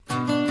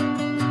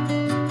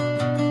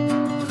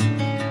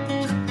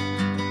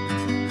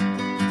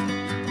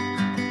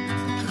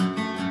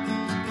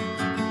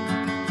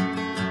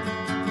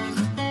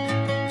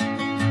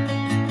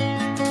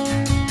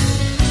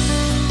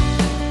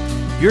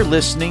You're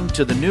listening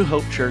to the New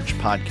Hope Church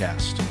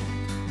podcast.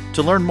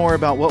 To learn more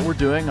about what we're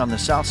doing on the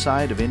south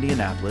side of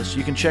Indianapolis,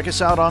 you can check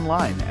us out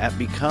online at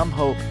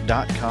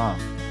becomehope.com.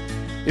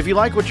 If you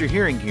like what you're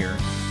hearing here,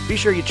 be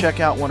sure you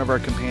check out one of our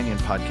companion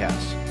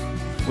podcasts.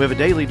 We have a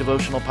daily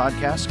devotional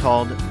podcast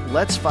called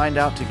Let's Find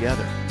Out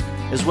Together,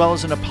 as well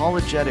as an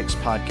apologetics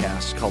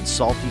podcast called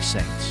Salty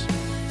Saints.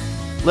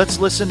 Let's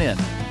listen in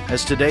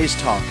as today's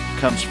talk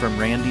comes from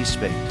Randy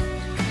Spate.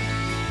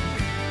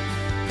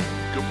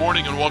 Good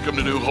morning and welcome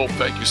to New Hope.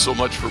 Thank you so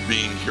much for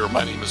being here.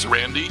 My name is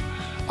Randy.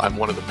 I'm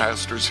one of the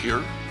pastors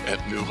here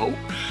at New Hope.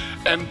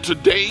 And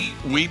today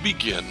we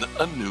begin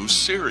a new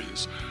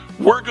series.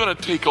 We're going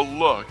to take a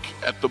look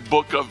at the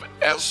book of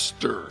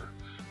Esther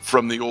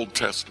from the Old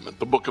Testament,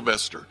 the book of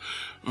Esther.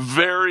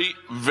 Very,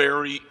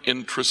 very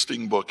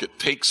interesting book. It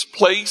takes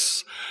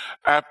place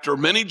after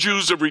many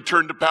Jews have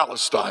returned to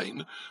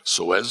Palestine.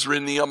 So Ezra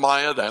and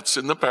Nehemiah, that's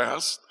in the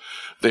past.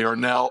 They are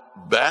now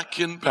back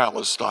in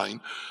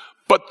Palestine.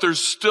 But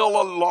there's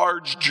still a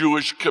large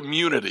Jewish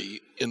community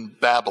in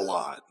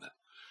Babylon.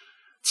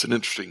 It's an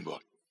interesting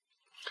book.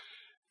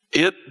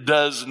 It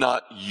does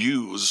not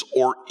use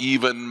or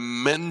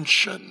even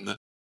mention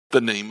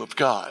the name of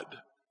God.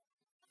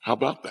 How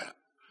about that?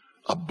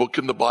 A book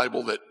in the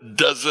Bible that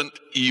doesn't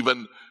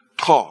even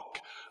talk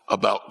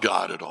about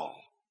God at all.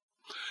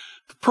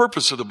 The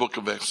purpose of the book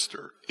of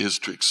Esther is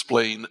to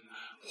explain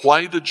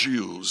why the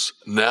Jews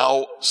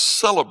now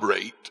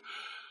celebrate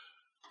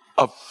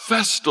a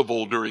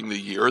festival during the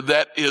year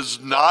that is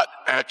not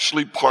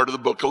actually part of the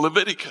book of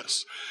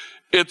Leviticus.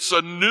 It's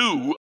a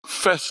new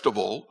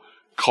festival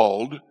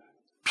called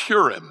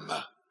Purim.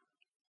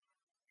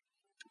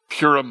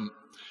 Purim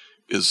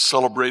is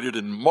celebrated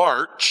in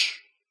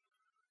March,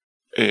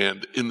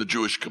 and in the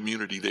Jewish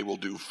community they will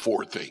do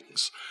four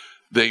things.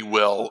 They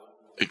will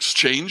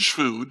exchange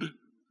food.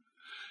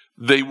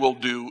 They will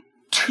do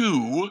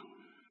 2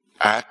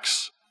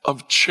 acts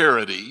of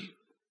charity.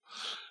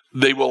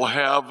 They will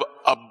have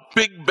a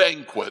big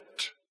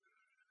banquet,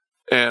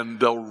 and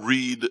they'll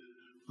read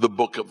the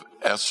book of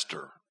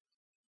Esther.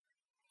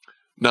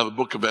 Now, the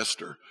book of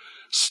Esther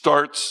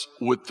starts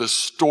with the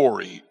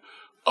story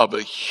of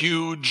a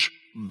huge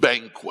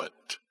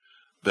banquet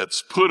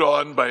that's put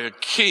on by a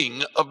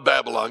king of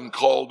Babylon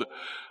called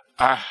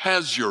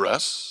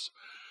Ahasuerus.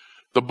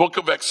 The book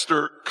of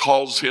Esther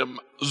calls him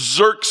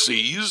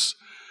Xerxes.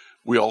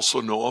 We also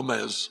know him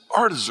as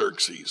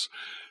Artaxerxes.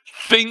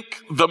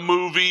 Think the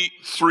movie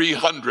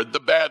 300, the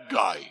bad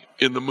guy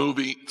in the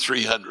movie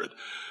 300.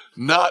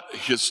 Not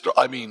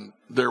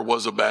there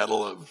was a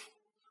battle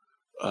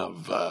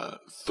of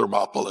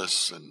Thermopylae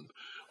and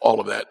all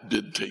of that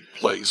did take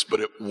place, but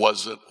it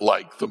wasn't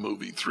like the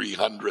movie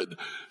 300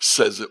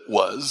 says it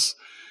was.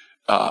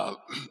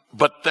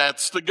 But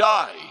that's the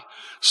guy.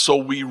 So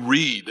we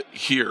read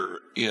here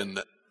in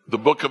the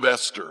book of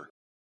Esther.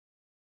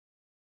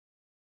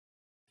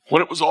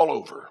 When it was all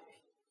over,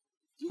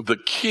 the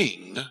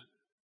king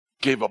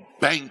gave a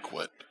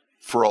banquet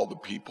for all the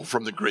people,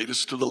 from the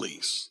greatest to the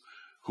least,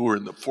 who were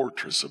in the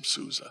fortress of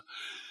Susa.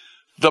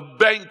 The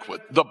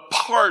banquet, the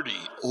party,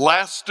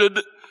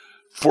 lasted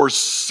for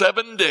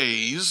 7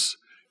 days.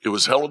 It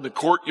was held in the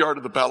courtyard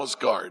of the palace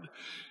guard,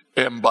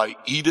 and by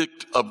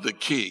edict of the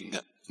king,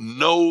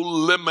 no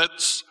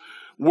limits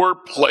were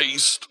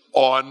placed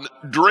on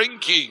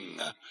drinking.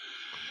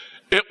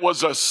 It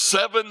was a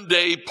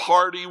 7-day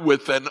party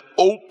with an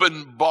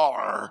open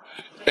bar,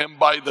 and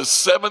by the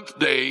 7th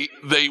day,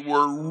 they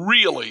were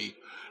really,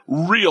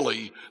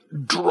 really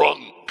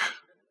drunk.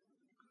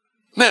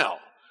 Now,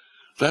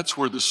 that's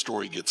where the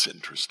story gets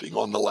interesting.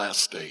 On the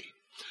last day,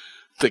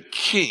 the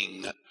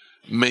king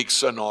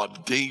makes an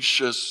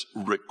audacious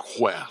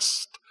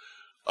request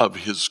of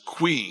his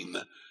queen,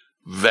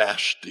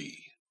 Vashti.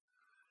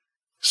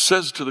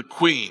 Says to the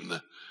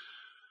queen,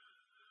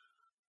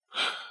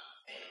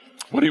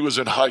 when he was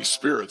in high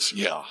spirits,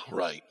 yeah,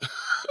 right.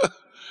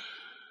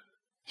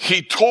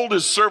 He told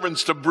his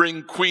servants to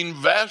bring Queen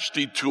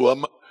Vashti to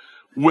him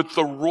with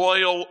the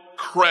royal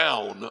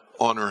crown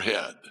on her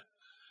head.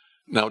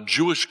 Now,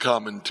 Jewish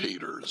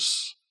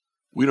commentators,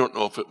 we don't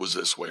know if it was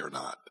this way or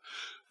not,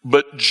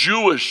 but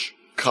Jewish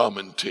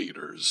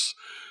commentators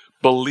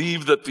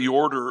believe that the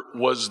order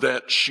was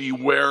that she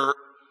wear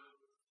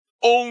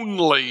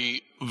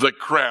only the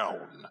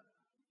crown.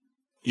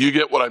 You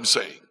get what I'm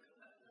saying?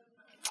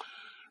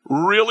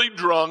 Really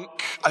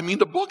drunk.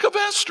 The book of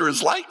Esther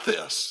is like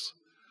this.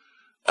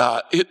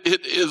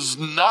 It is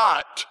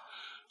not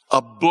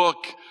a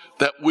book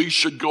that we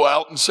should go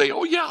out and say,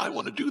 oh yeah, I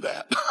want to do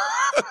that.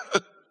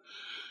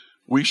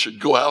 We should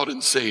go out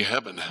and say,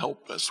 heaven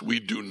help us. We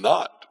do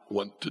not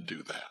want to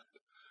do that.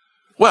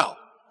 Well,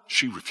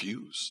 she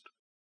refused.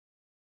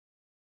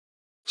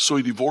 So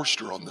he divorced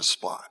her on the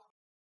spot.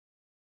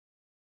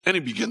 And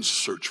he begins to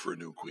search for a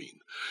new queen.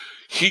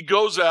 He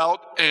goes out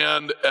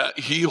and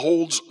he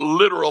holds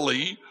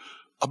literally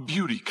a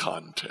beauty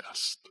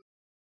contest.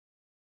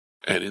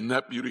 And in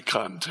that beauty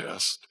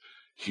contest,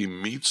 he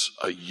meets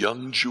a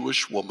young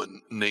Jewish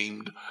woman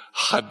named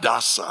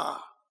Hadassah.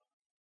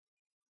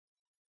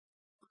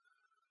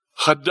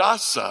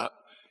 Hadassah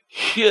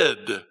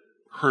hid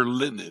her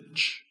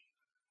lineage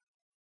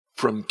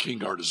from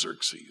King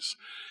Artaxerxes.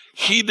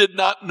 He did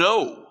not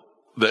know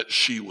that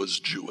she was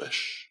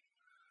Jewish.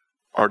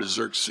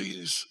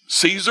 Artaxerxes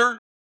sees her,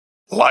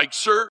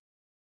 likes her,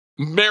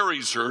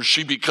 marries her.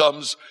 She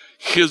becomes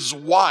his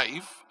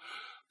wife,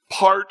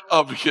 part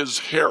of his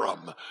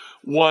harem,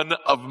 one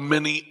of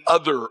many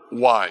other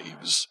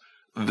wives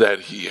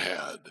that he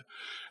had.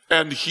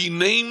 And he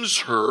names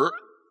her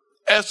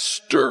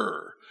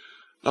Esther.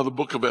 Now the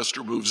book of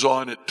Esther moves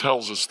on. It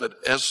tells us that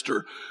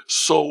Esther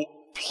so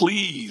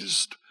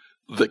pleased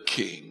the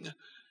king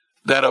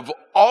that of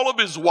all of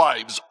his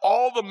wives,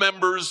 all the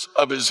members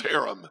of his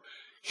harem,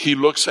 he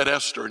looks at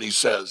Esther and he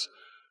says,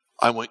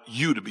 I want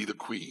you to be the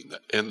queen.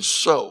 And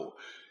so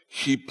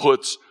he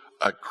puts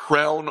a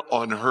crown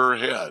on her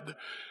head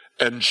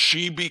and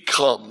she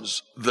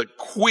becomes the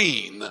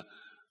queen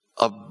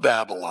of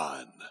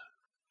Babylon.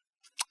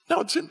 Now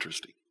it's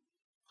interesting.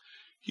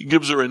 He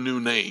gives her a new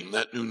name.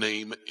 That new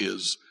name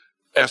is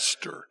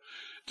Esther.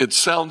 It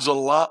sounds a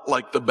lot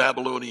like the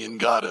Babylonian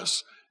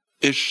goddess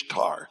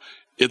Ishtar.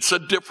 It's a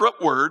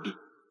different word,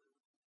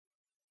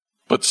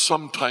 but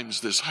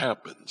sometimes this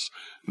happens.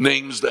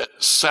 Names that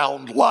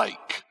sound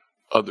like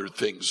other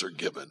things are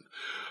given.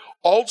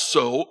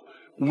 Also,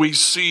 we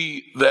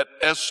see that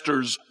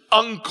Esther's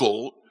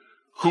uncle,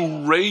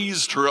 who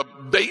raised her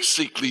up,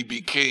 basically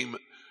became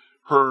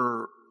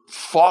her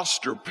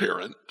foster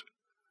parent,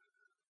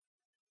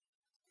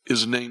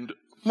 is named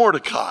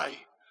Mordecai.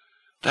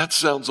 That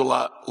sounds a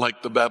lot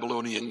like the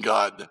Babylonian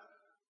god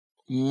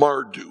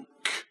Marduk.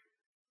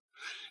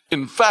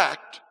 In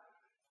fact,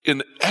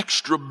 in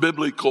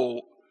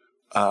extra-biblical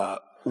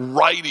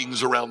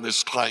writings around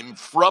this time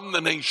from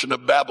the nation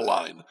of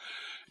Babylon,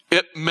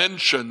 it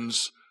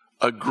mentions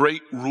a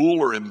great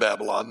ruler in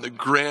Babylon, the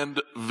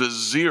grand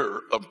vizier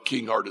of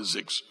King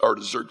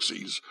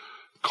Artaxerxes,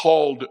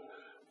 called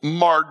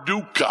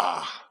Marduk.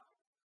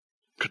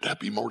 Could that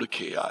be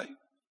Mordecai?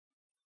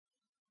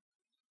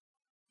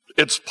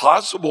 It's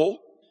possible.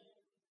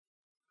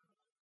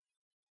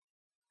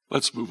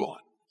 Let's move on.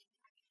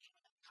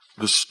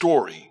 The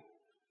story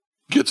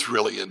gets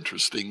really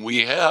interesting.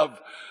 We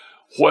have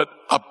what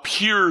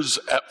appears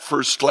at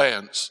first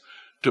glance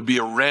to be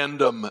a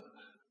random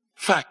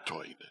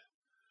factoid.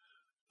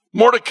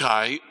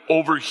 Mordecai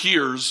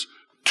overhears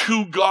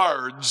two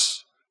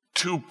palace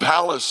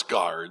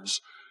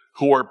guards,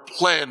 who are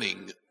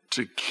planning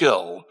to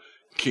kill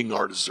King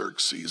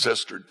Artaxerxes.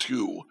 Esther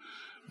 2,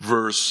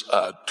 verse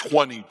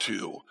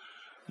 22.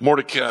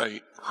 Mordecai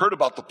heard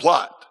about the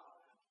plot.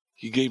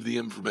 He gave the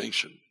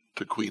information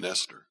to Queen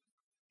Esther.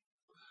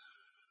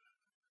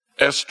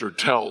 Esther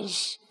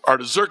tells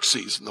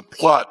Artaxerxes, and the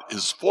plot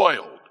is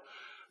foiled.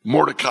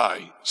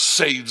 Mordecai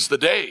saves the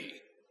day.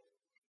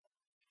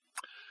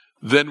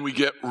 Then we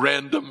get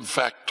random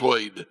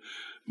factoid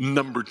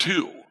number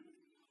 2,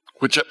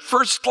 which at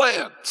first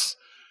glance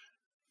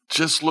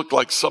just looked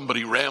like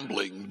somebody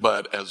rambling,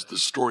 but as the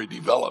story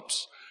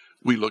develops,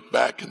 we look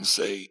back and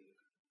say,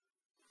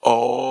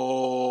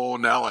 oh,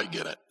 now I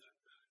get it.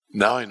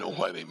 Now I know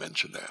why they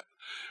mentioned that.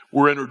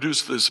 We're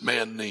introduced to this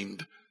man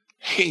named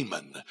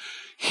Haman.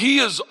 He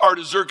is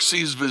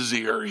Artaxerxes'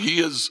 vizier.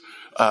 He is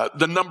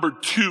the number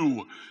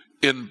 2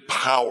 in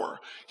power.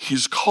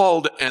 He's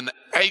called an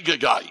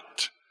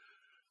Agagite.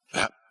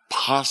 That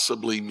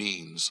possibly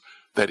means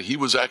that he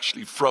was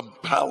actually from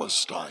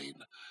Palestine,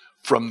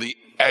 from the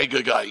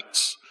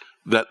Agagites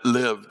that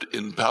lived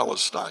in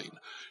Palestine,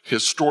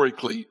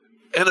 historically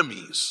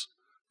enemies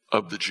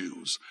of the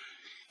Jews.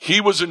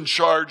 He was in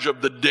charge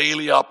of the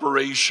daily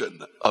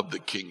operation of the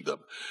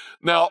kingdom.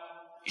 Now,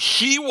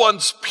 he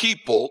wants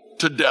people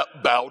to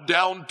bow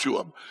down to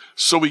him.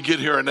 So we get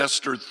here in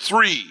Esther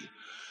 3.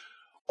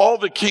 All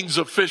the king's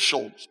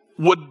officials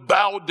would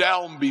bow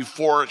down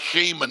before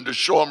Haman to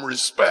show him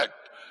respect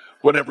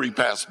whenever he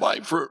passed by.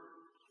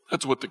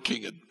 That's what the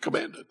king had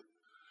commanded.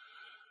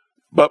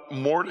 But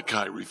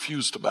Mordecai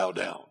refused to bow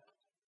down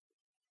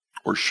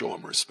or show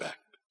him respect.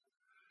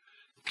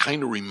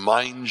 Kind of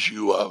reminds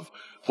you of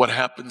what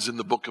happens in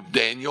the book of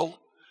Daniel,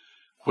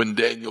 when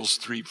Daniel's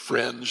 3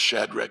 friends,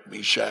 Shadrach,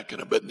 Meshach,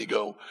 and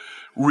Abednego,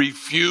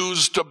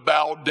 refused to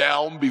bow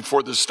down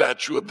before the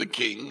statue of the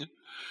king.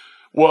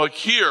 Well,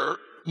 here,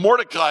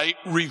 Mordecai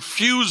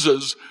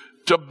refuses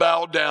to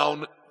bow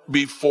down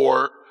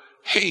before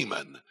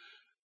Haman.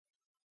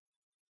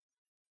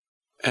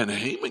 And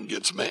Haman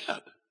gets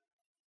mad.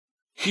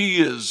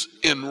 He is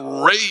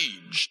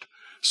enraged,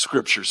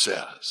 Scripture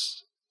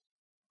says.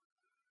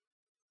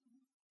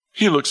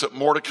 He looks at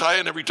Mordecai,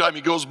 and every time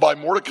he goes by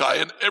Mordecai,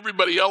 and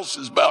everybody else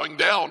is bowing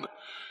down,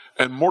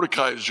 and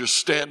Mordecai is just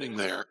standing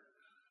there.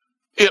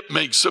 It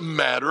makes him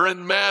madder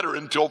and madder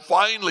until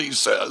finally he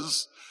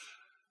says,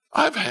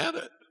 I've had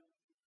it.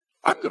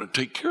 I'm going to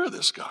take care of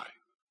this guy.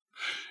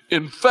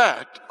 In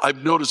fact,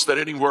 I've noticed that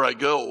anywhere I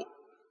go,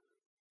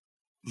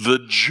 the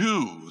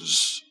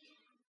Jews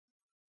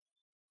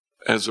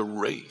as a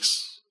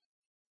race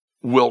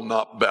will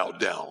not bow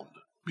down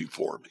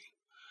before me.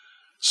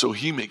 So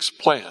he makes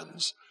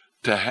plans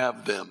to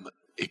have them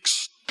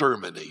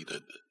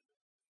exterminated.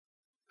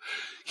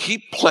 he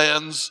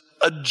plans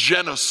a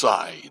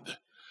genocide.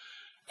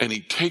 And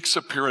he takes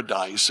a pair of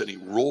dice and he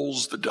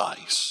rolls the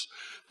dice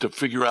to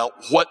figure out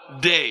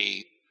what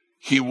day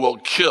he will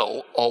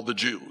kill all the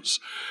Jews.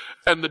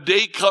 And the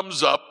day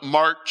comes up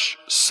March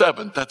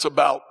 7th. That's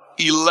about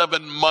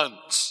 11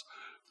 months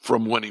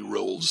from when he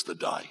rolls the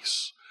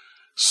dice.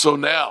 So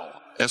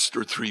now,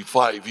 Esther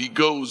 3:5, he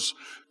goes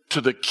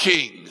to the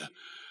king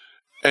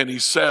and he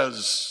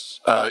says,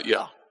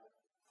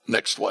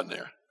 next one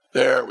there.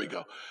 There we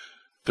go.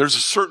 There's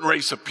a certain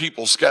race of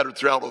people scattered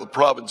throughout all the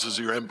provinces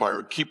of your empire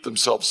who keep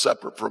themselves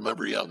separate from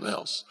everyone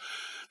else.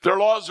 Their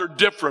laws are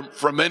different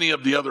from any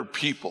of the other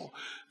people.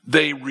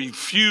 They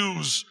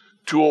refuse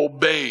to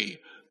obey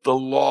the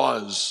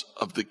laws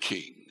of the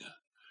king.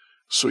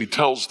 So he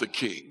tells the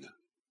king,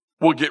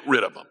 we'll get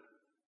rid of them.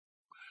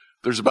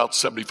 There's about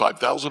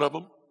 75,000 of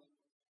them.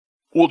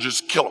 We'll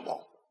just kill them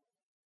all.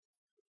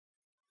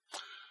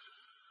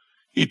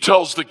 He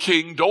tells the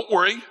king, don't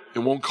worry, it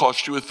won't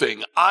cost you a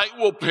thing. I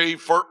will pay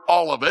for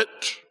all of it.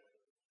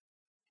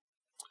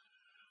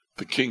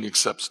 The king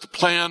accepts the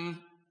plan,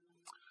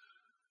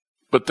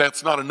 but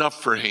that's not enough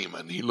for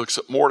Haman. He looks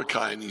at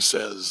Mordecai and he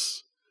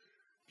says,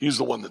 he's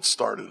the one that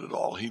started it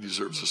all. He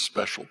deserves a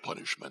special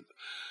punishment.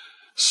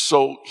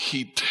 So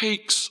he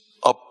takes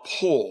a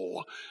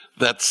pole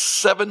that's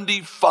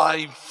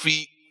 75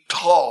 feet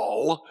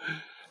tall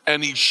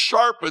and he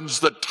sharpens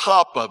the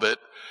top of it.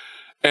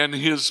 And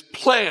his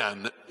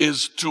plan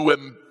is to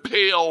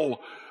impale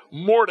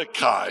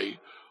Mordecai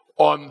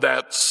on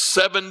that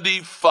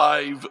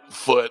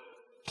 75-foot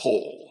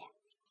pole.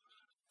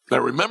 Now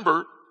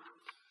remember,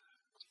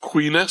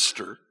 Queen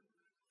Esther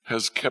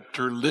has kept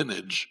her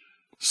lineage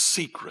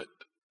secret.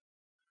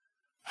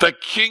 The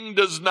king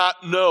does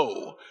not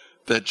know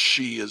that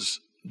she is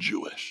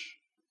Jewish.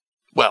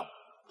 Well,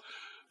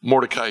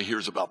 Mordecai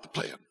hears about the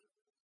plan.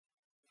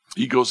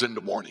 He goes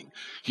into mourning.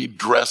 He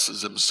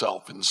dresses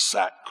himself in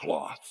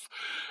sackcloth.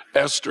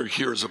 Esther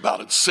hears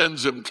about it,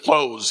 sends him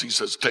clothes. He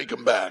says, take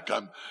them back.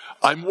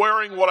 I'm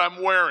wearing what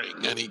I'm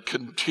wearing. And he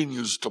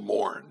continues to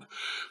mourn.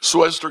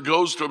 So Esther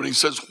goes to him and he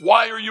says,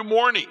 why are you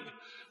mourning?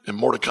 And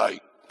Mordecai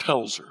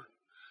tells her,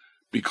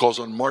 because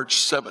on March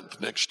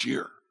 7th next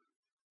year,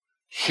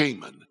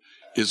 Haman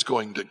is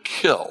going to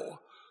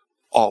kill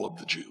all of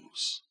the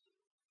Jews.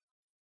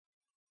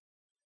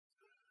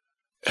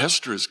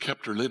 Esther has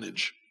kept her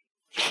lineage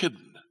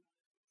hidden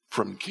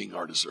from King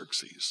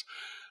Artaxerxes.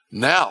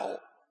 Now,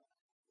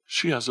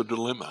 she has a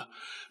dilemma.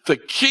 The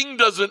king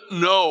doesn't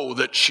know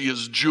that she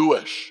is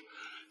Jewish.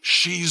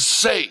 She's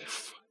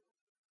safe.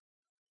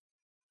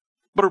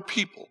 But her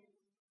people.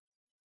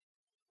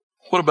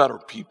 What about her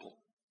people?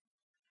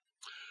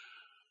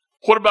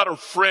 What about her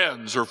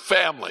friends, her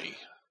family?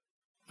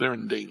 They're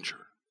in danger.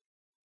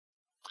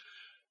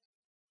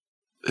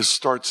 This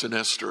starts in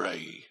Esther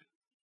a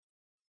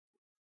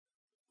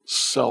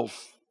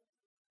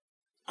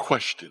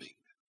self-questioning.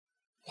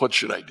 What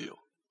should I do?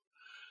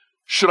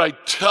 Should I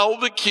tell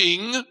the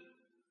king?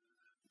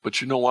 But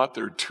you know what?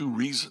 There are two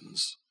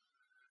reasons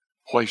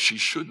why she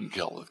shouldn't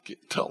tell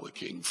the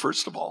king.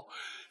 First of all,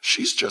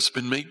 she's just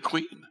been made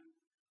queen.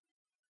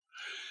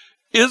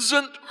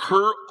 Isn't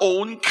her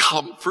own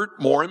comfort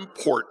more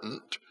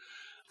important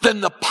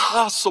than the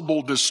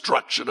possible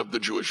destruction of the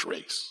Jewish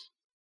race?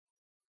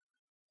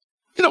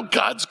 You know,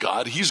 God's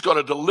God. He's going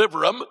to deliver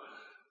them.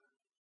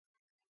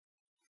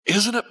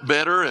 Isn't it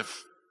better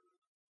if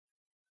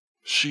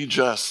she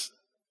just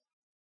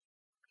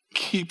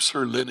keeps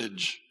her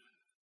lineage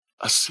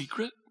a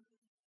secret?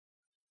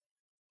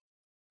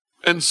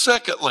 And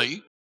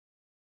secondly,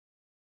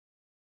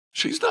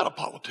 she's not a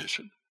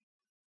politician.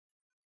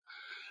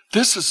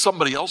 This is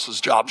somebody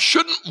else's job.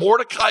 Shouldn't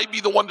Mordecai be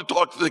the one to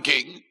talk to the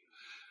king?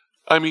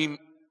 I mean,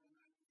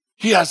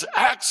 he has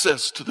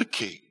access to the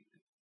king.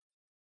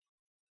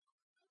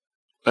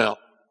 Well,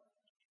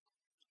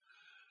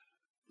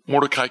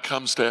 Mordecai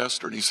comes to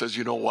Esther and he says,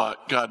 you know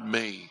what? God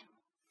may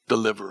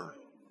deliver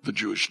the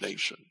Jewish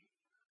nation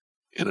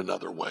in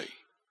another way.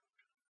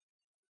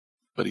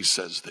 But he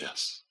says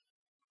this,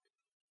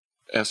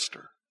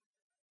 Esther,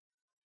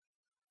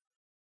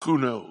 who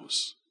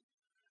knows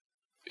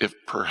if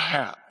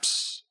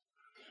perhaps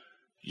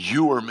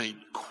you are made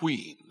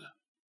queen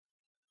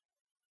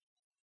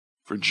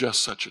for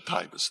just such a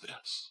time as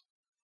this.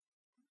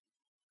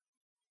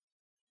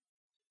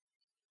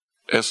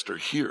 Esther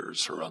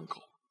hears her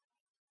uncle.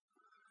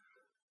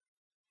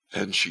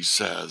 And she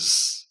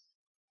says,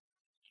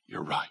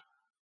 you're right.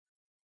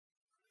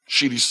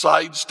 She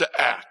decides to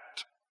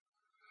act.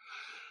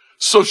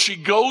 So she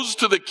goes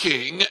to the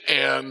king,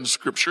 and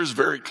Scripture is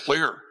very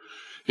clear.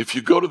 If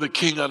you go to the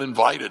king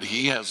uninvited,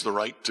 he has the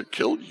right to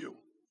kill you.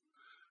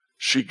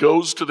 She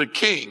goes to the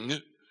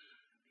king,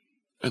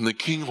 and the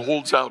king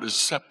holds out his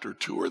scepter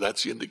to her.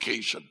 That's the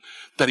indication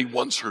that he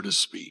wants her to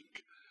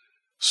speak.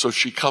 So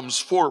she comes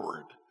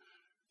forward.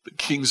 The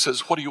king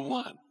says, what do you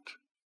want?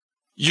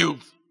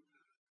 You've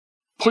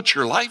put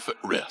your life at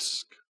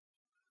risk.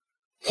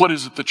 What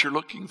is it that you're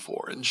looking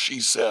for? And she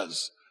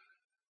says,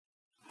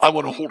 I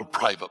want to hold a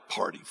private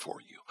party for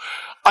you.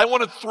 I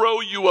want to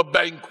throw you a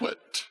banquet.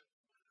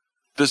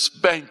 this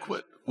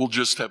banquet will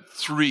just have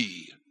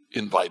 3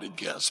 invited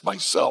guests,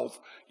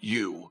 myself,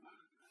 you,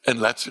 and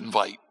let's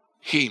invite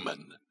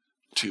Haman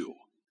too.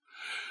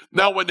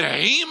 Now, when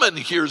Haman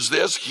hears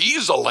this,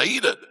 he's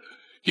elated.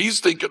 He's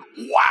thinking,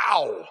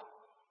 wow,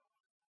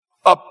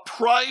 a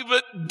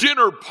private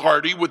dinner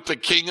party with the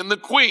king and the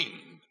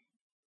queen.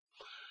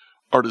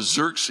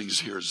 Artaxerxes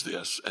hears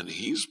this, and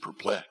he's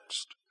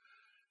perplexed.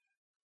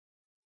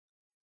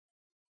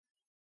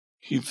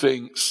 He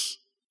thinks,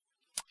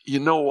 you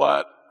know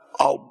what?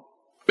 I'll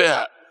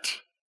bet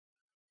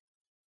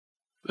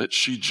that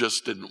she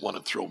just didn't want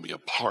to throw me a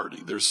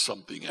party. There's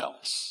something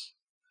else.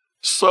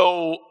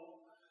 So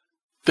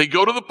they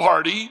go to the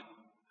party,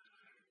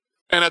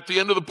 and at the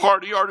end of the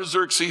party,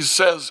 Artaxerxes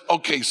says,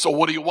 okay, so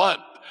what do you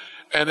want?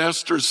 And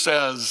Esther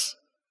says,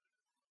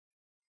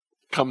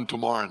 come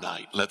tomorrow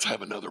night. Let's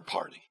have another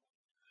party.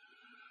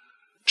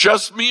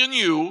 Just me and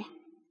you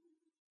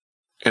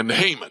and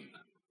Haman.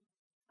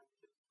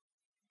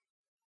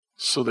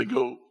 So they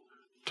go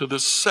to the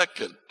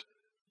second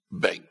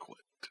banquet.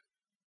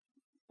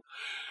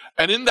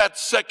 And in that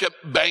second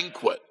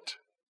banquet,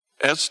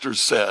 Esther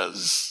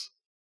says,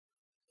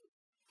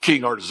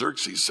 King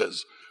Artaxerxes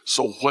says,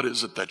 so what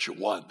is it that you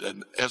want?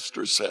 And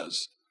Esther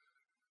says,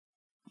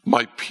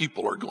 my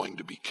people are going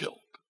to be killed.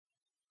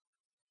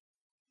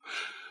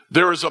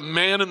 There is a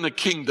man in the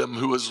kingdom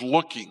who is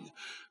looking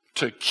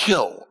to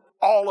kill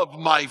all of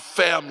my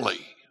family.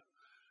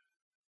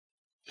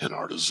 And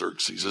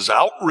Artaxerxes is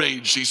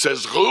outraged. He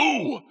says,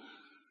 who?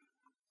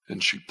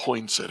 And she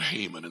points at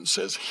Haman and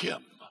says,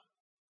 him.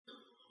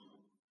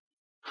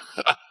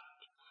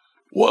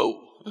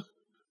 Whoa.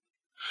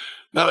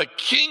 Now the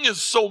king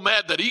is so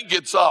mad that he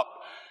gets up.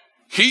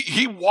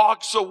 He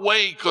walks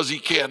away because he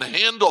can't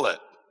handle it.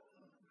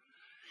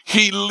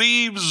 He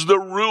leaves the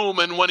room,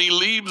 and when he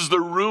leaves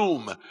the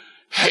room,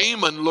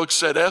 Haman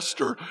looks at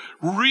Esther,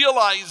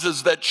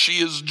 realizes that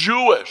she is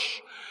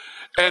Jewish,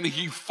 and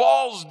he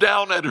falls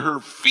down at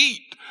her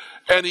feet,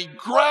 and he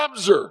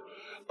grabs her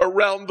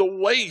around the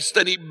waist,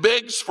 and he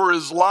begs for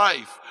his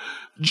life,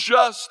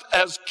 just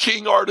as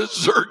King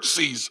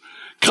Artaxerxes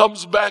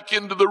comes back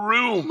into the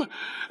room,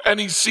 and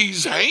he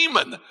sees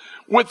Haman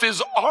with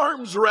his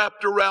arms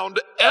wrapped around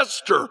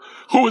Esther,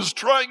 who is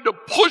trying to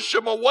push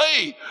him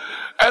away.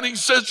 And he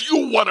says,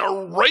 you want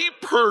to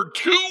rape her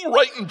too,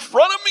 right in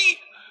front of me?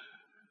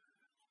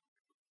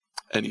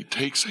 And he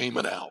takes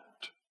Haman out,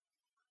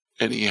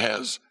 and he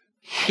has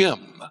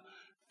him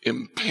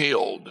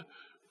impaled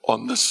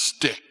on the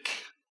stick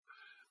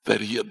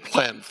that he had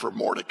planned for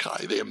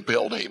Mordecai. They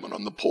impaled Haman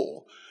on the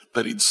pole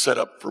that he'd set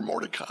up for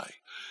Mordecai.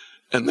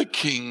 And the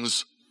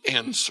king's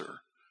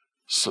answer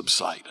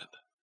subsided.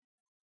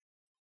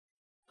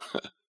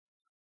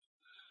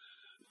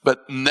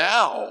 But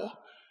now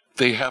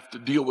they have to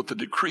deal with the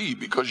decree,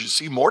 because you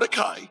see,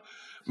 Mordecai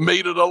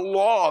made it a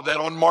law that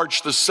on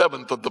March the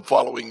 7th of the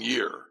following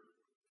year,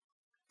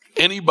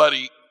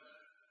 anybody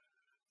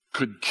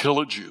could kill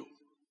a Jew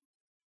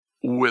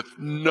with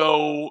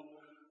no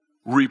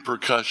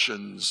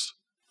repercussions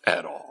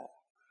at all.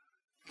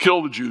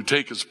 Kill the Jew,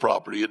 take his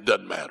property, it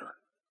doesn't matter.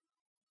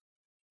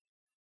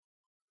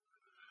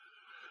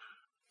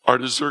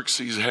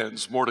 Artaxerxes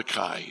hands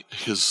Mordecai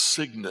his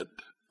signet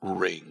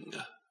ring.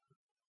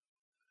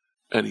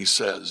 And he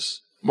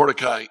says,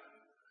 Mordecai,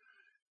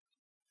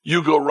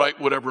 you go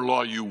write whatever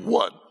law you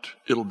want.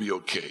 It'll be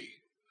okay.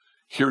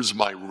 Here's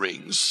my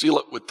ring. Seal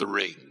it with the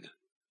ring.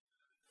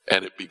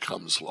 And it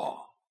becomes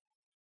law.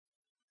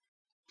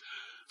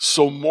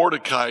 So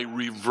Mordecai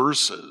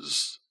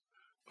reverses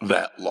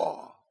that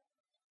law.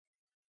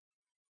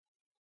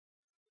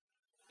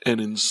 And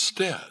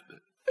instead,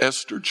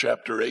 Esther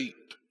chapter 8,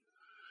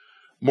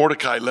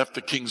 Mordecai left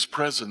the king's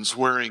presence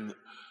wearing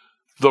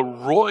the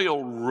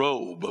royal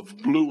robe of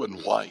blue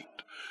and white,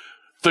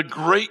 the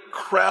great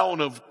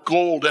crown of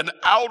gold, an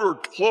outer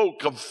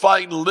cloak of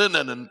fine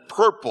linen and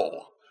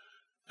purple.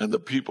 And the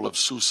people of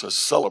Susa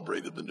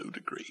celebrated the new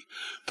decree.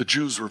 The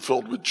Jews were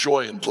filled with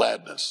joy and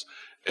gladness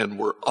and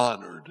were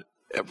honored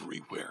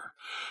everywhere.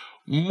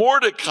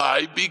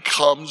 Mordecai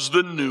becomes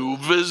the new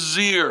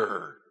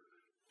vizier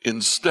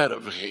instead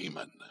of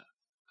Haman.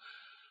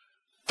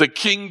 The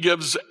king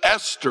gives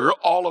Esther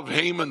all of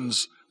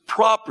Haman's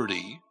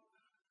property,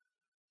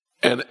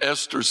 and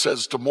Esther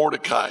says to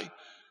Mordecai,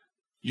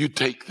 you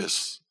take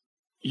this,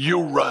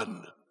 you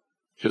run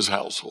his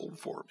household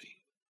for me.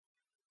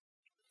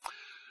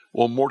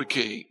 Well,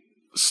 Mordecai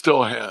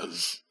still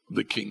has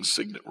the king's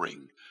signet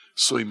ring,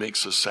 so he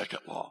makes a second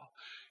law.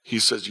 He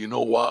says, you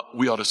know what,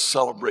 we ought to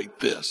celebrate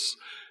this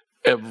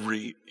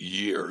every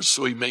year.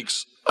 So he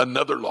makes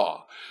another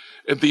law.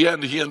 At the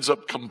end, he ends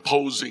up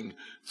composing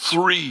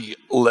 3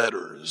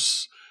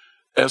 letters.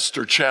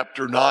 Esther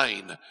chapter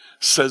 9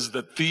 says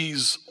that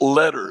these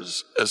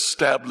letters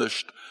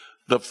established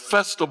the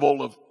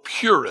festival of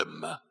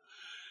Purim,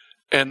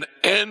 an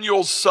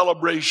annual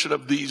celebration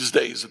of these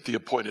days at the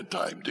appointed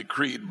time,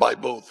 decreed by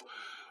both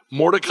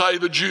Mordecai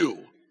the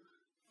Jew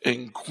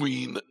and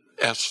Queen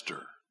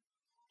Esther.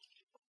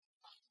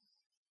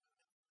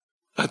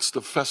 That's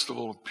the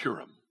festival of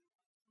Purim.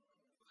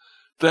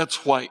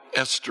 That's why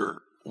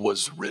Esther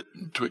was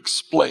written, to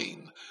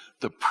explain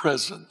the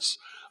presence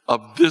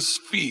of this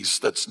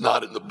feast that's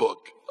not in the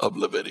book of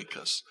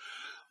Leviticus.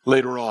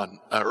 Later on,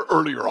 or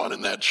earlier on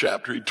in that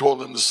chapter, he told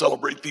them to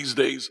celebrate these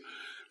days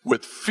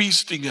with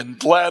feasting and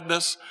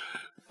gladness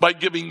by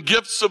giving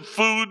gifts of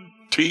food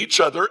to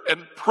each other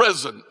and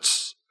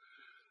presents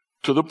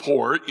to the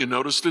poor. You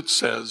noticed it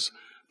says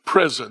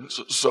presents,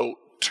 so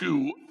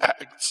 2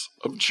 acts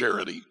of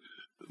charity.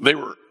 They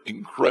were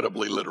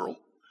incredibly literal.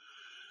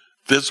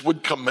 This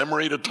would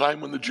commemorate a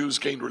time when the Jews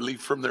gained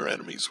relief from their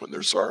enemies, when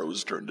their sorrow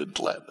was turned into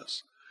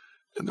gladness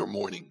and their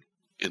mourning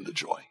into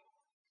joy.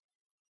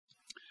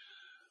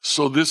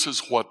 So this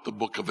is what the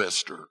book of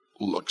Esther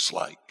looks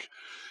like.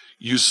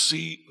 You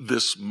see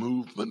this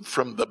movement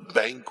from the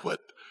banquet.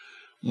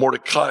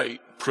 Mordecai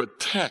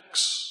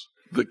protects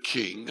the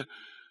king,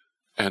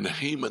 and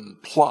Haman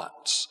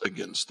plots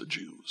against the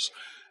Jews.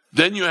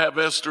 Then you have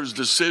Esther's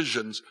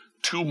decisions,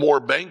 2 more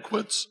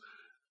banquets,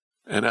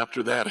 and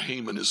after that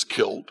Haman is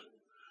killed.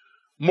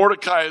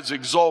 Mordecai is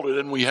exalted,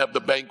 and we have the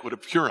banquet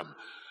of Purim.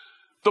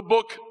 The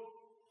book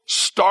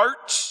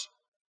starts,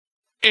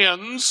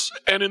 ends,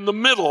 and in the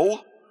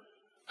middle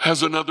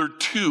has another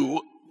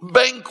 2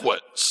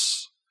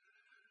 banquets.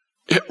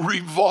 It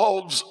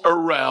revolves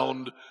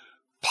around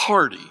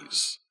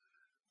parties,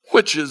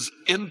 which is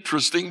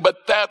interesting,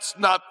 but that's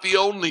not the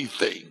only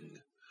thing.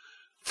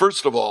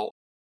 First of all,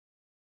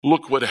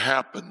 look what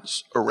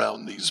happens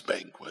around these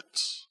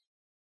banquets.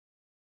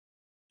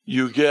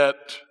 You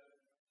get,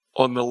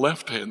 on the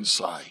left-hand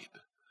side,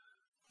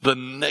 the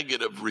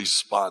negative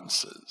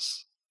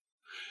responses.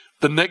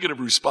 The negative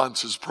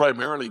responses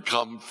primarily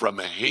come from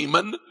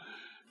Haman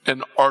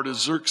and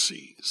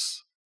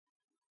Artaxerxes.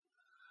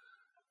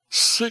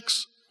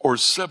 6 or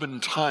 7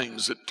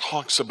 times it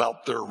talks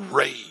about their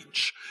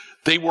rage.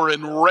 They were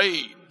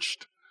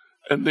enraged,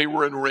 and they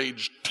were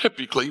enraged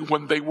typically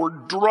when they were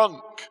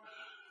drunk.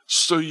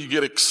 So you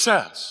get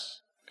excess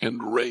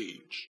and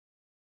rage.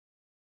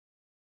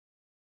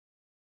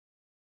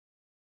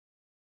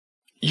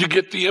 You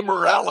get the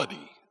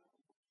immorality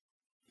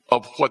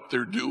of what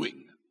they're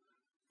doing,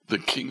 the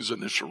king's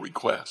initial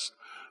request,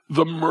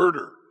 the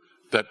murder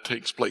that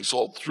takes place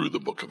all through the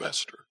book of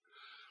Esther.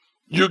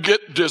 You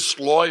get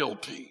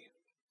disloyalty.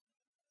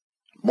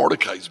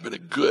 Mordecai's been a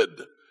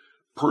good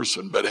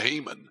person, but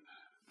Haman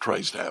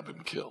tries to have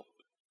him killed.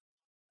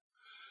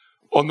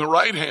 On the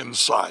right-hand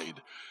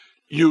side,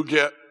 you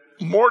get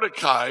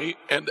Mordecai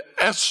and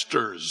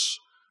Esther's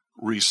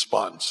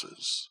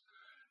responses.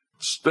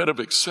 Instead of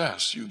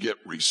excess, you get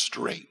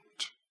restraint.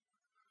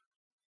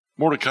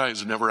 Mordecai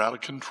is never out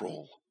of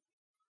control,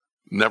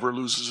 never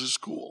loses his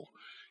cool.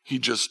 He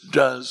just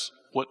does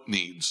what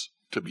needs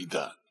to be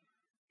done.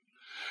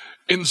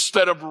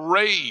 Instead of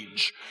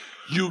rage,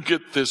 you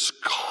get this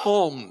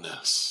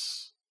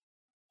calmness.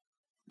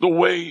 The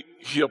way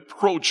he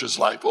approaches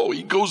life. Oh,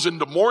 he goes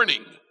into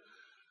mourning,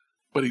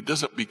 but he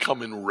doesn't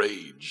become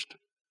enraged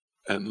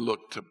and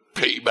look to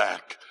pay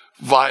back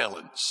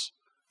violence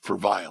for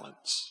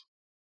violence.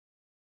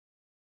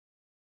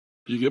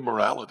 You get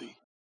morality.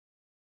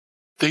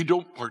 They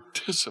don't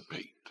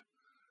participate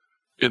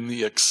in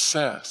the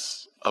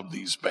excess of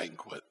these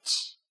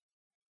banquets.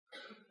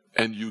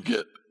 And you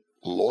get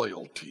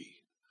loyalty.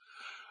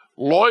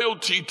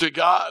 Loyalty to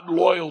God,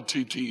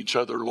 loyalty to each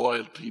other,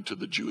 loyalty to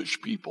the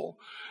Jewish people.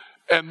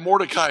 And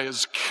Mordecai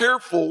is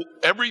careful.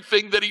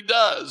 Everything that he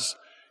does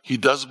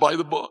by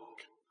the book.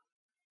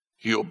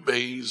 He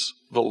obeys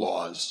the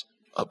laws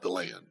of the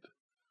land.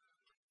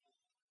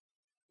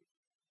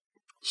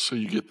 So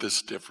you get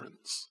this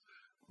difference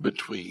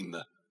between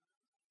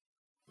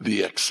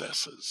the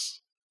excesses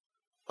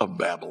of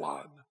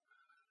Babylon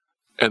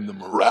and the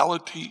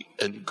morality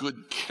and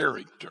good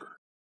character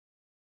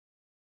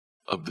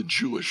of the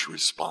Jewish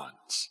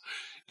response.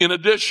 In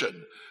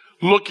addition,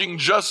 looking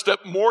just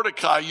at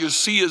Mordecai, you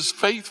see his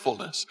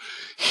faithfulness.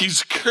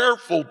 He's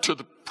careful to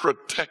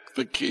protect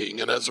the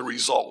king, and as a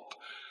result,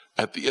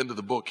 at the end of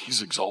the book,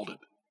 he's exalted.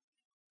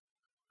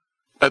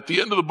 At the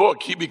end of the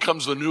book, he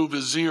becomes the new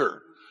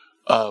vizier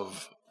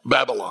of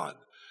Babylon,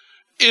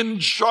 in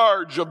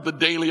charge of the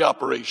daily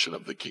operation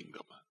of the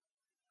kingdom.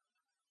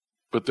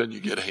 But then you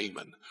get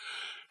Haman.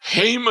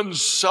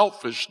 Haman's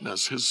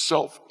selfishness, his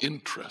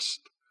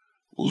self-interest,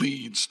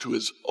 leads to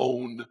his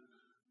own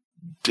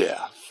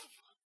death.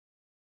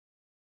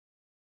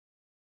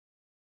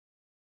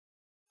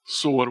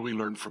 So what do we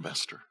learn from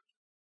Esther?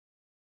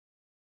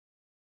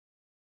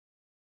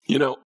 You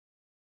know,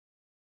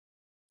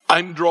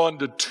 I'm drawn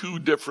to 2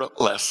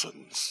 different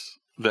lessons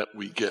that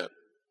we get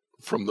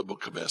from the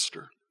book of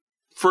Esther.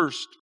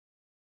 First,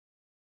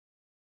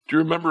 do you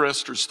remember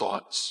Esther's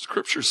thoughts?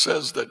 Scripture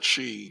says that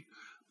she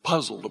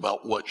puzzled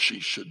about what she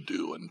should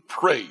do and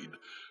prayed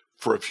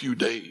for a few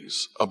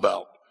days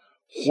about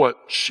what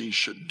she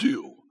should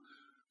do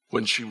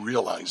when she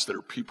realized that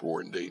her people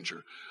were in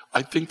danger.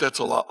 I think that's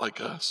a lot like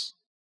us.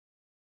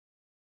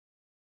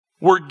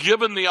 We're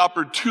given the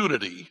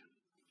opportunity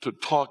to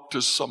talk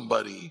to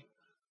somebody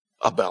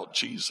about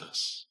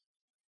Jesus.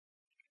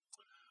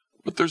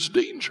 But there's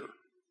danger.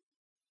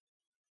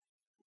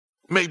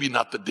 Maybe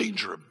not the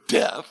danger of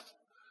death,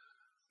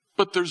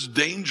 but there's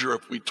danger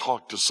if we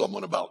talk to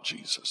someone about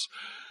Jesus.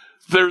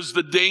 There's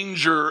the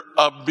danger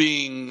of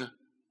being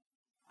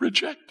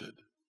rejected.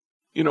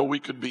 We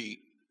could be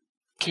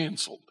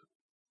canceled.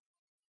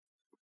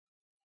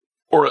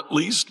 Or at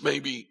least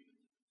maybe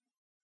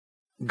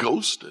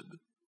ghosted.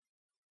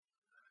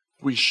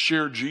 We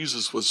share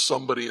Jesus with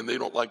somebody and they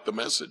don't like the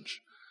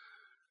message.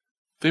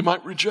 They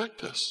might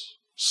reject us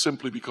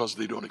simply because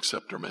they don't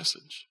accept our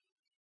message.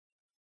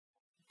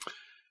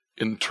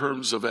 In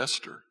terms of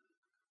Esther,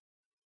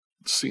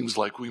 it seems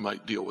like we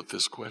might deal with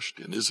this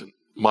question. Isn't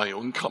my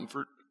own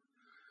comfort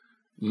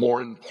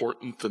more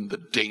important than the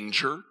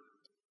danger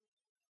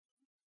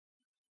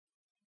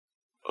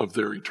of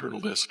their eternal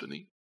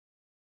destiny?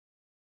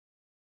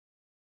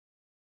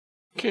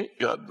 Can't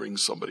God bring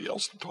somebody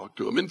else to talk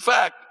to them? In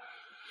fact,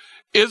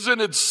 isn't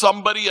it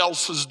somebody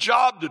else's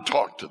job to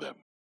talk to them?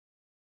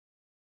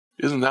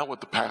 Isn't that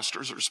what the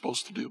pastors are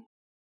supposed to do?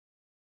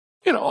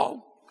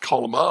 I'll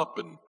call them up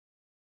and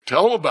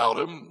tell them about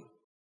him.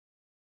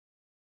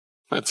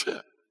 That's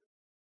it.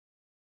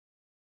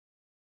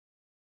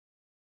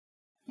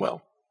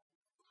 Well,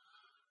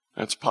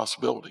 that's a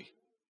possibility.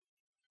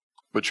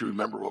 But you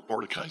remember what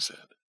Mordecai said.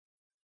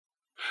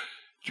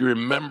 Do you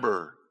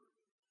remember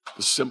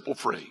the simple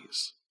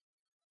phrase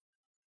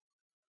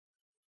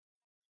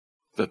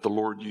that the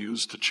Lord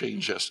used to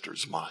change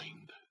Esther's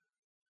mind?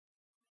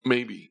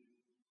 Maybe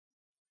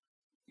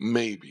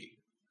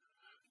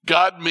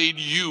God made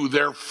you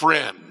their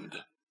friend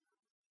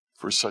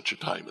for such a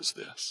time as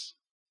this.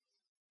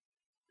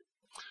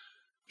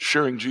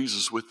 Sharing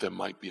Jesus with them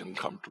might be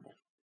uncomfortable.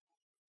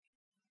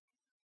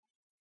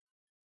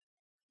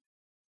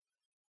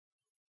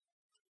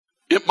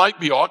 It might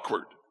be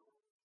awkward.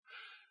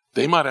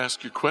 They might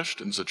ask you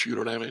questions that you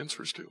don't have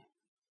answers to.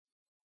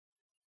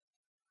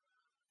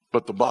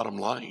 But the bottom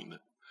line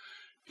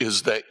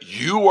is that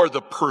you are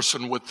the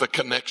person with the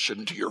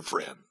connection to your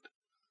friend,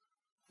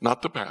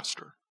 not the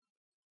pastor,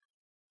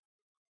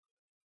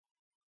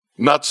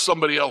 not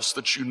somebody else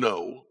that you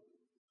know.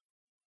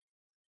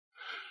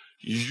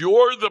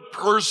 You're the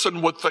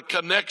person with the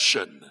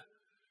connection.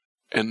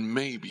 And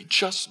maybe,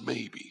 just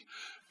maybe,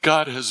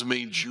 God has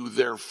made you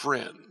their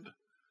friend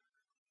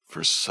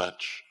for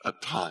such a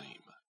time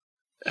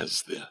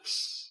as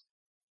this.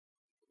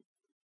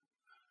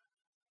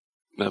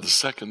 Now, the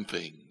second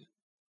thing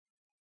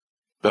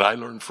that I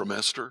learned from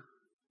Esther,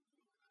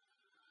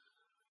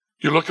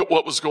 you look at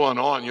what was going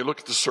on, you look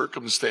at the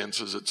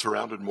circumstances that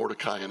surrounded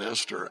Mordecai and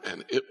Esther,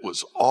 and it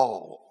was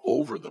all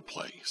over the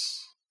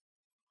place.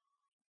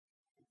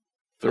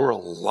 There were a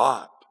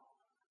lot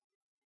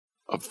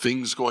of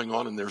things going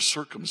on in their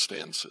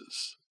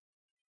circumstances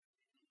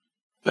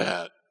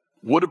that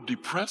would have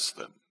depressed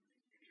them.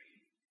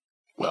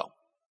 Well,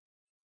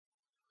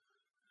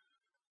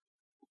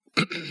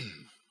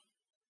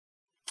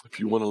 if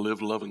you want to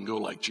live, love, and go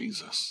like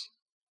Jesus,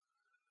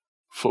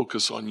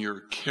 focus on your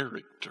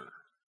character,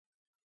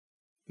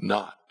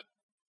 not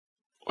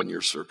on your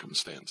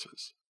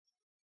circumstances.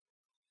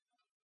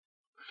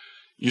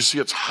 You see,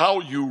 it's how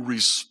you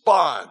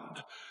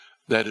respond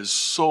that is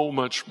so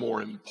much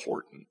more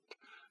important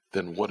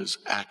than what is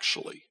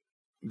actually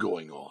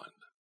going on.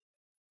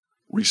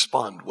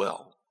 Respond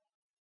well.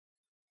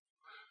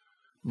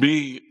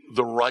 Be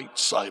the right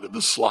side of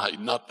the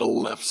slide, not the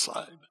left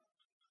side.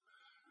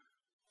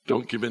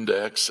 Don't give in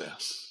to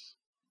excess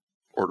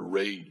or to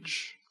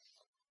rage.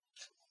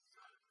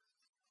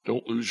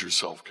 Don't lose your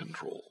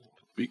self-control.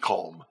 Be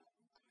calm.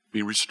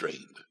 Be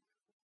restrained.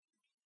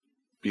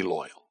 Be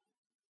loyal.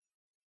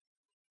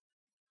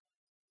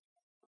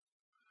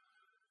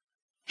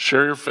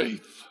 Share your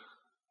faith.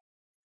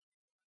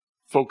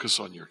 Focus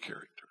on your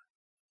character.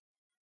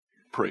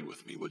 Pray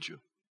with me, would you?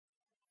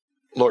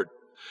 Lord,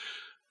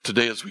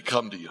 today as we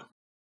come to you,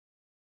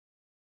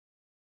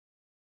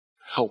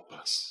 help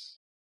us.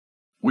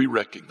 We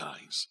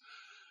recognize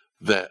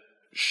that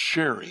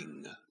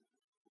sharing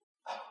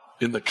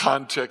in the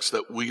context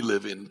that we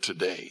live in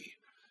today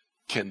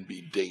can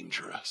be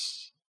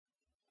dangerous.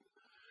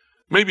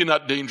 Maybe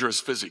not dangerous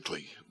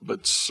physically,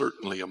 but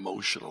certainly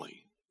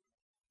emotionally.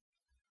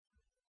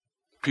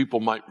 People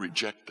might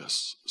reject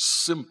us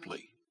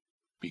simply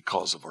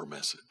because of our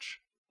message.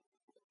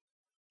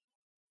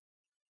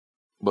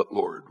 But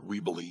Lord,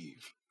 we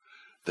believe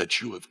that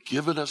you have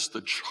given us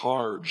the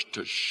charge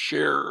to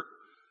share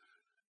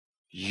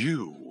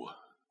you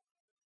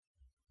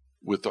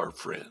with our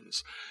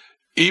friends,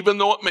 even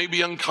though it may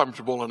be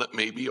uncomfortable and it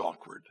may be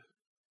awkward.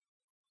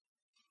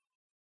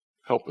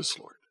 Help us,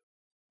 Lord,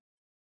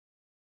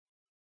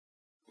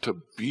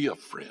 to be a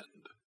friend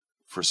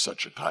for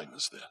such a time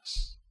as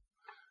this.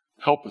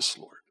 Help us,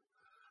 Lord,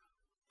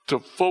 to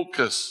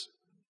focus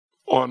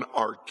on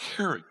our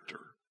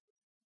character,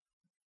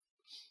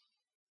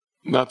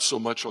 not so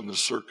much on the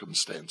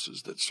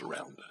circumstances that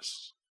surround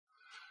us,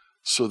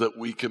 so that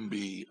we can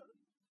be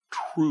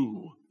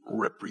true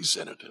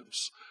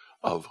representatives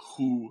of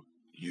who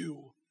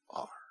you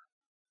are.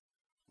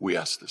 We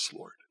ask this,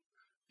 Lord,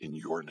 in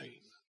your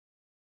name.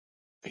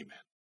 Amen.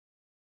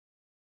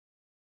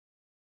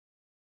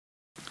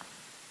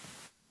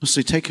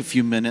 So take a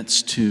few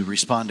minutes to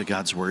respond to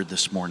God's word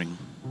this morning.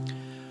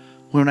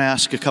 We want to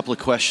ask a couple of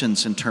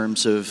questions in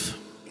terms of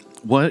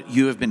what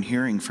you have been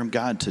hearing from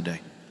God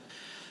today.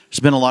 There's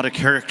been a lot of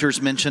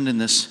characters mentioned in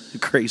this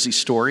crazy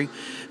story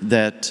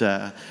that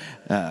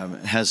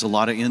has a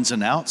lot of ins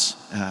and outs,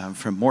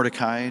 from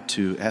Mordecai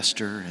to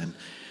Esther and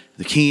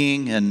the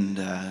king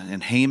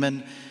and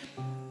Haman.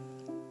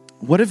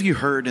 What have you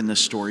heard in this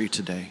story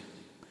today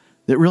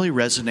that really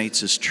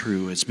resonates as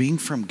true, as being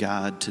from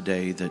God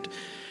today, that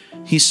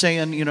He's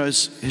saying,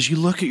 as you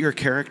look at your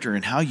character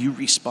and how you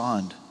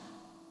respond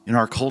in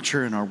our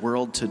culture and our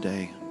world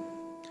today,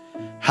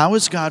 how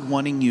is God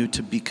wanting you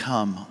to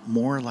become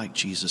more like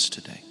Jesus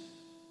today?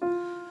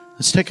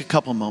 Let's take a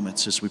couple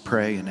moments as we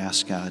pray and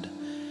ask God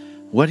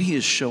what He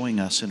is showing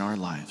us in our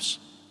lives,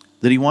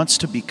 that He wants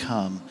to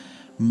become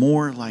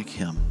more like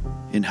Him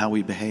in how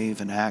we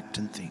behave and act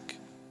and think.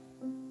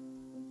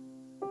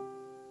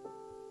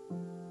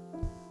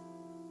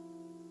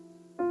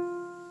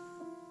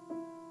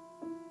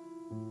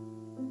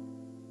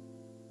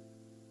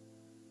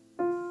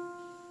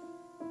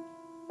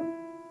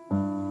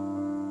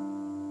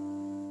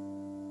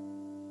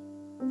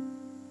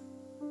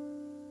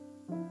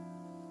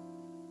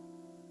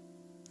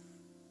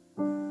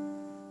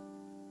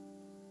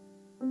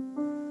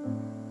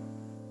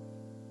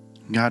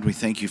 God, we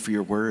thank you for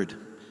your word,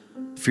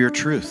 for your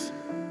truth.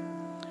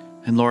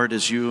 And Lord,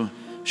 as you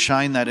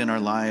shine that in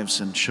our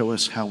lives and show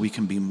us how we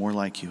can be more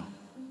like you,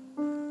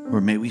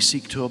 Lord, may we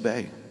seek to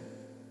obey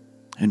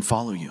and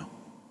follow you.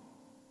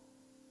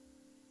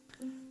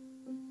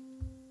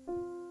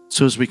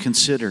 So as we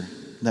consider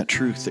that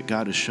truth that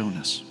God has shown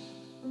us,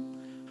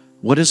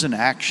 what is an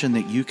action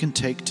that you can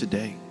take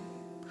today?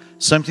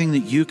 Something that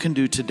you can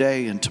do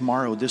today and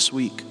tomorrow, this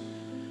week,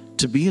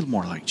 to be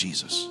more like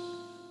Jesus?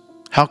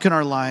 How can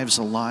our lives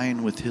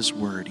align with His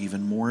word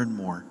even more and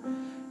more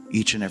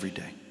each and every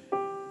day?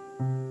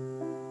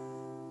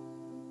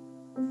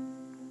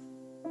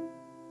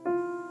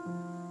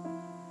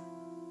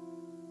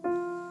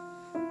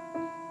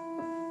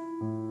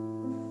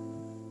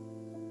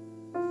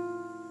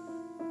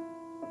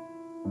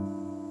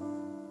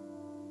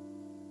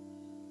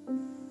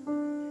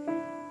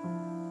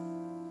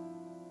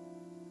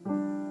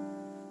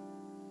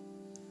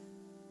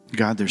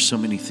 God, there's so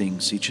many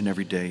things each and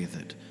every day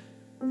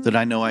that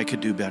I know I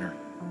could do better.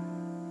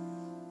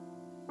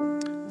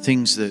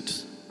 Things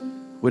that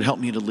would help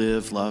me to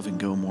live, love, and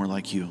go more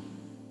like you.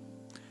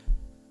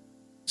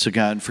 So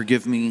God,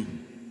 forgive me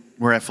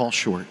where I fall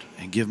short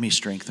and give me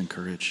strength and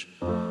courage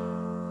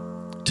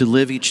to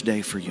live each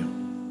day for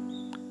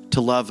you,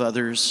 to love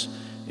others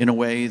in a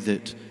way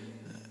that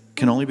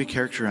can only be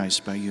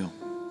characterized by you.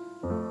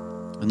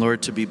 And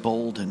Lord, to be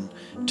bold and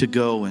to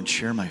go and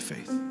share my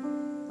faith.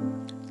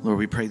 Lord,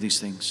 we pray these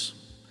things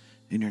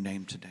in your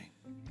name today.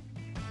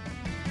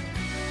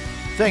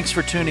 Thanks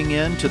for tuning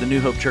in to the New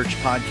Hope Church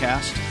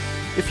podcast.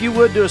 If you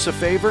would do us a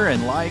favor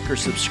and like or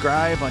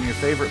subscribe on your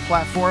favorite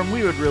platform,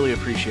 we would really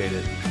appreciate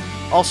it.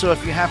 Also,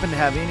 if you happen to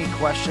have any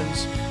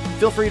questions,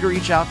 feel free to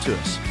reach out to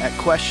us at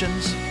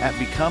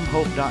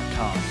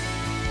questions@becomehope.com.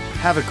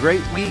 Have a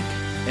great week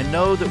and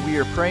know that we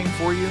are praying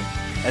for you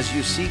as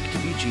you seek to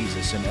be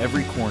Jesus in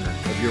every corner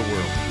of your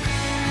world.